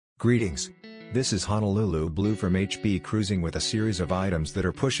Greetings. This is Honolulu Blue from HB Cruising with a series of items that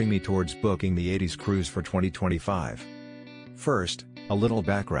are pushing me towards booking the 80s cruise for 2025. First, a little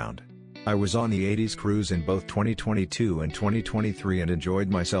background. I was on the 80s cruise in both 2022 and 2023 and enjoyed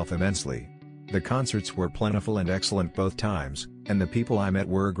myself immensely. The concerts were plentiful and excellent both times, and the people I met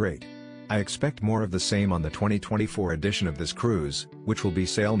were great. I expect more of the same on the 2024 edition of this cruise, which will be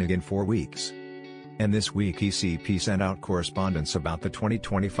sailing in 4 weeks. And this week ECP sent out correspondence about the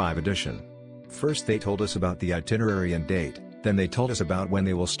 2025 edition. First they told us about the itinerary and date, then they told us about when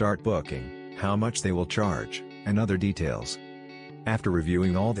they will start booking, how much they will charge, and other details. After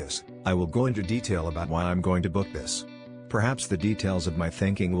reviewing all this, I will go into detail about why I'm going to book this. Perhaps the details of my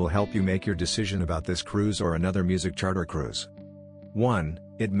thinking will help you make your decision about this cruise or another music charter cruise. 1.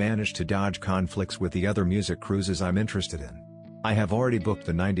 It managed to dodge conflicts with the other music cruises I'm interested in. I have already booked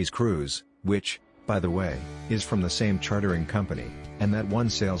the 90s cruise, which, by the way, is from the same chartering company, and that one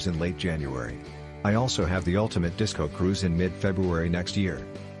sails in late January. I also have the Ultimate Disco cruise in mid-February next year.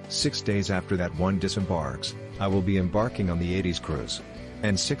 6 days after that one disembarks, I will be embarking on the 80s cruise.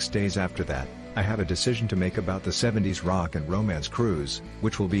 And 6 days after that, I have a decision to make about the 70s rock and romance cruise,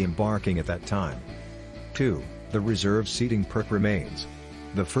 which will be embarking at that time. 2. The reserve seating perk remains.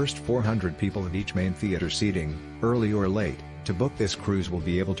 The first 400 people at each main theater seating, early or late, to book this cruise will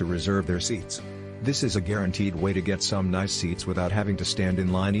be able to reserve their seats. This is a guaranteed way to get some nice seats without having to stand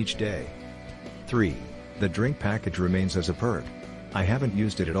in line each day. 3. The drink package remains as a perk. I haven't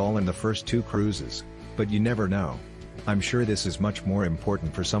used it at all in the first 2 cruises, but you never know. I'm sure this is much more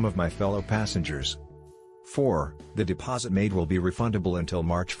important for some of my fellow passengers. 4. The deposit made will be refundable until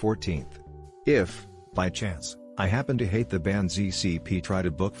March 14th. If, by chance, I happen to hate the band ZCP try to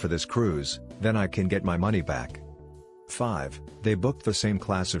book for this cruise, then I can get my money back. 5. They booked the same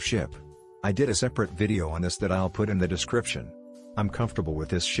class of ship. I did a separate video on this that I'll put in the description. I'm comfortable with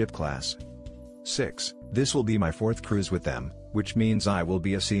this ship class. 6. This will be my 4th cruise with them, which means I will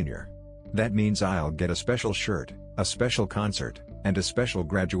be a senior. That means I'll get a special shirt, a special concert, and a special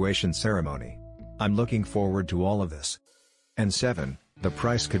graduation ceremony. I'm looking forward to all of this. And 7. The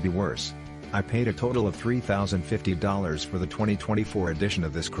price could be worse. I paid a total of $3,050 for the 2024 edition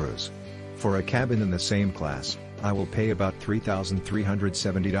of this cruise. For a cabin in the same class, I will pay about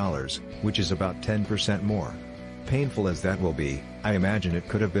 $3,370, which is about 10% more. Painful as that will be, I imagine it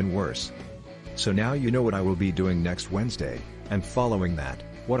could have been worse. So now you know what I will be doing next Wednesday, and following that,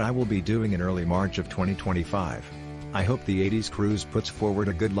 what I will be doing in early March of 2025. I hope the 80s cruise puts forward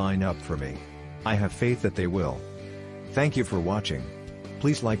a good lineup for me. I have faith that they will. Thank you for watching.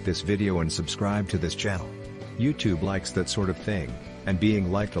 Please like this video and subscribe to this channel. YouTube likes that sort of thing, and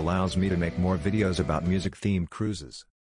being liked allows me to make more videos about music-themed cruises.